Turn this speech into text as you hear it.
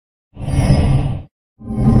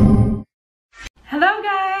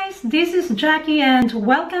this is Jackie and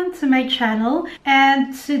welcome to my channel.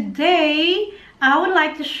 And today I would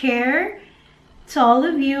like to share to all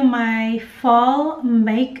of you my fall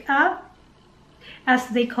makeup, as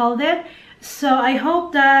they called it. So I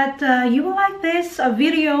hope that you will like this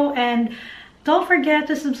video, and don't forget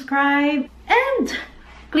to subscribe and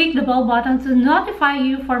click the bell button to notify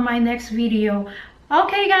you for my next video.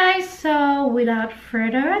 Okay guys, so without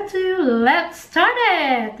further ado, let's start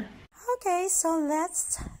it! Okay, so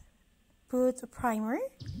let's put a primer.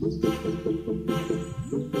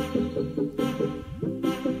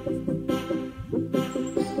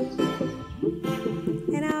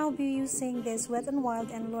 And I'll be using this Wet n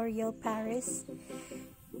Wild and L'Oreal Paris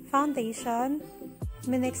foundation.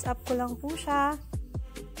 Minix up ko lang po siya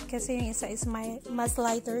kasi yung isa is mas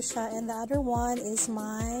lighter siya and the other one is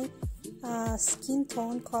my skin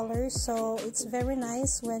tone color, so it's very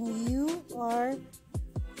nice when you are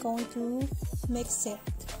going to mix it.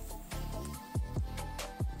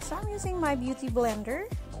 So I'm using my beauty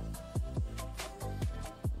blender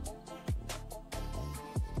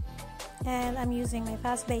and I'm using my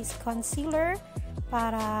fast base concealer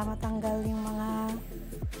para matanggal yung mga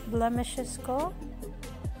blemishes ko,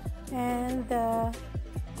 and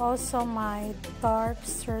also my dark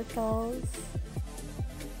circles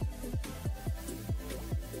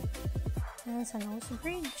and sa nose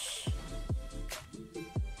bridge.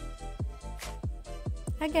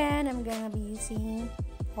 Again, I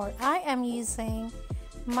am using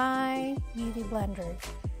my beauty blender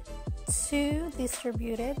to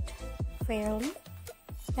distribute it fairly.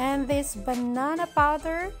 And this banana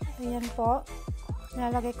powder, ayan po,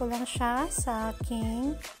 nilalagay ko lang siya sa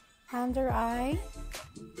aking under eye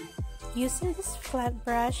using this flat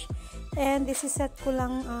brush, and isiset ko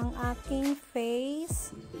lang ang aking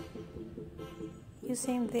face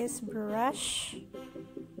using this brush.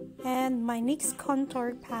 And my NYX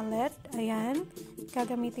contour palette, ayan,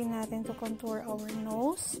 gagamitin natin to contour our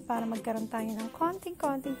nose para magkaroon tayo ng konting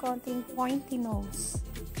pointy nose.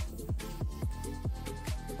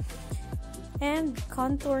 And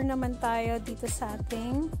contour naman tayo dito sa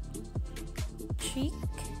ating cheek,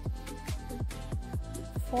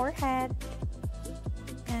 forehead,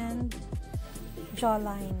 and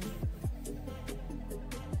jawline.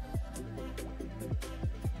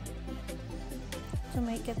 To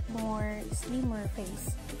make it more slimmer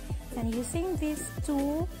face. And using these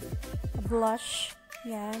two blush,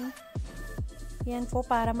 yan po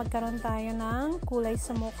para magkaroon tayo ng kulay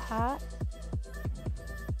sa mukha.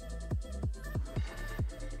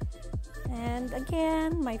 And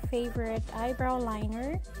again, my favorite eyebrow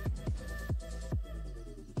liner,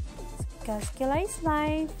 because Kilay is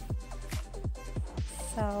life,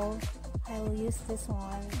 so I will use this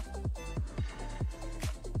one.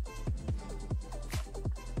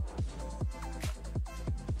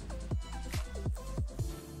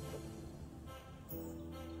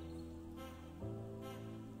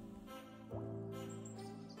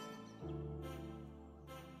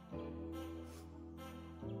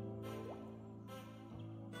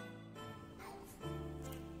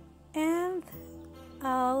 And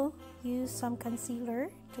I'll use some concealer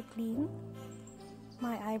to clean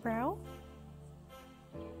my eyebrow.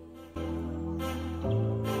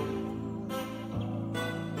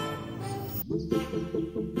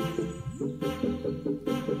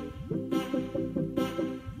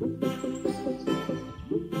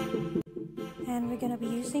 And we're gonna be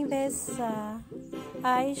using this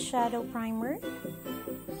eyeshadow primer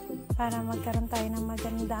para magkaroon tayo ng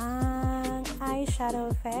magandang eyeshadow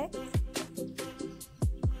effect.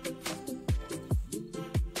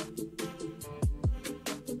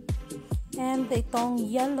 And itong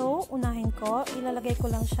yellow, unahin ko, ilalagay ko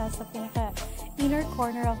lang siya sa pinaka inner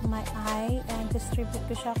corner of my eye and distribute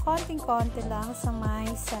ko siya konting-konti lang sa my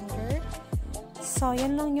center. So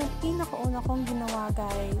yan lang yung pinakauna kong ginawa,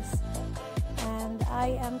 guys. And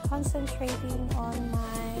I am concentrating on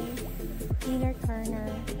my inner corner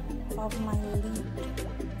of my lid.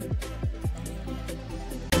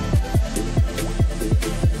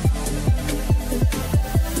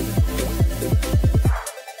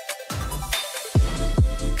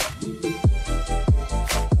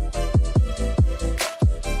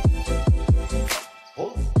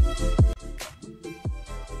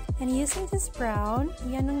 And using this brown,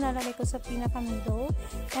 yan ang nalagay ko sa pinaka-middle,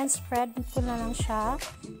 and spread ko na lang siya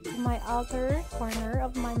to my outer corner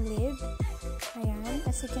of my lid. Ayan,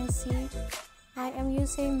 as you can see, I am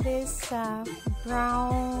using this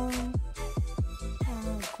brown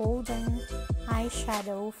golden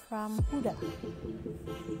eyeshadow from Huda.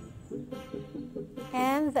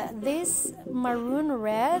 And this maroon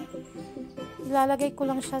red, ilalagay ko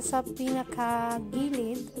lang siya sa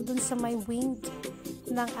pinaka-gilid, dun sa may wing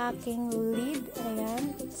ng aking lid.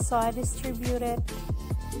 Ayan. So, I distribute it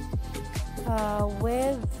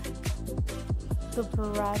with the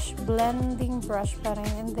brush, blending brush pa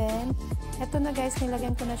rin. And then, eto na guys,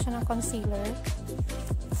 nilagyan ko na siya ng concealer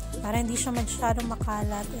para hindi siya masyadong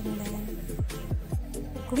makalat. And then,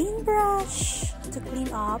 clean brush to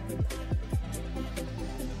clean up.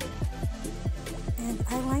 And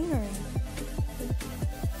eyeliner.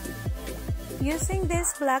 Using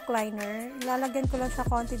this black liner, lalagyan ko lang siya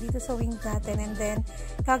konti dito sa wing natin, and then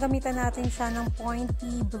gagamitan natin siya ng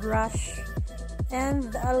pointy brush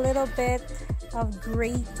and a little bit of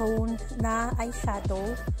gray tone na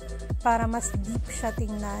eyeshadow para mas deep siya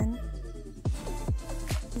tingnan.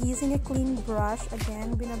 Using a clean brush,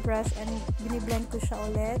 again, binabrush and biniblend ko siya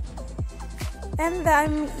ulit. And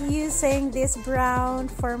I'm using this brown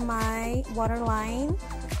for my waterline.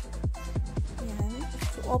 Ayan,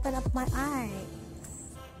 to open up my eyes.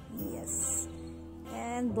 Yes.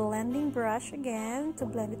 And blending brush again to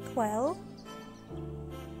blend it well.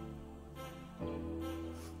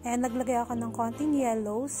 And naglagay ako ng konting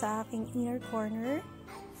yellow sa aking inner corner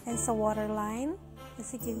and sa waterline, as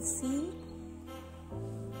you can see.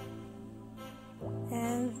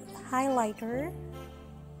 And highlighter.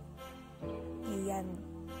 Ayan.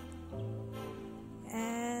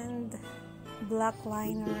 And black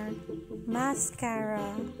liner,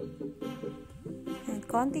 mascara. And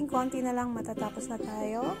konting-konti na lang, matatapos na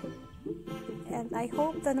tayo. And I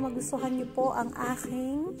hope na magustuhan niyo po ang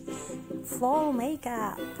aking fall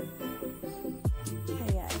makeup.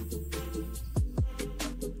 Ayan.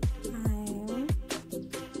 I'm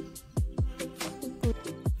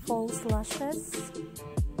false lashes.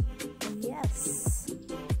 Yes.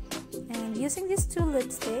 And using these two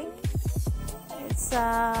lipstick, it's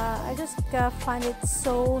I just find it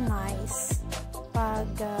so nice pag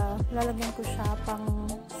lalagyan ko siya pang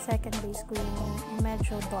second base ko yung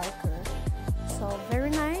medyo darker. So very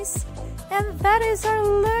nice. And that is our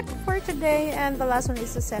look for today. And the last one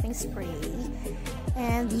is the setting spray.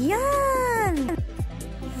 And yan!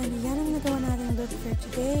 And yan ang nagawa natin look for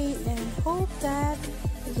today. And hope that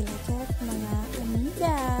you like it, mga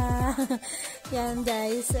amiga. Yan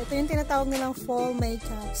guys, ito yung tinatawag nilang fall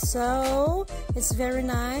makeup. So, it's very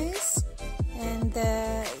nice. And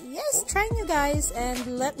yes, try nyo guys and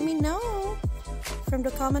let me know from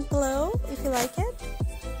the comment below if you like it.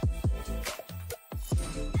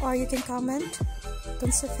 Or you can comment dun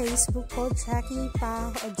sa Facebook ko, Jackie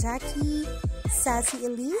Sassy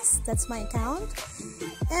Elise. That's my account.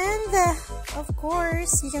 And of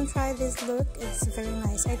course, you can try this look. It's very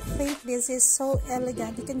nice. I think this is so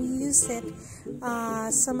elegant. You can use it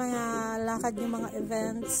sa mga lakad yung mga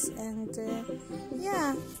events. And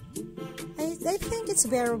yeah, I think it's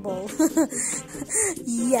wearable.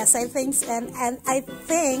 Yes, I think, and I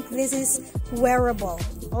think this is wearable.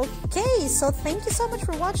 Okay, so thank you so much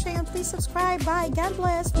for watching, and please subscribe. Bye. God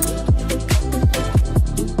bless.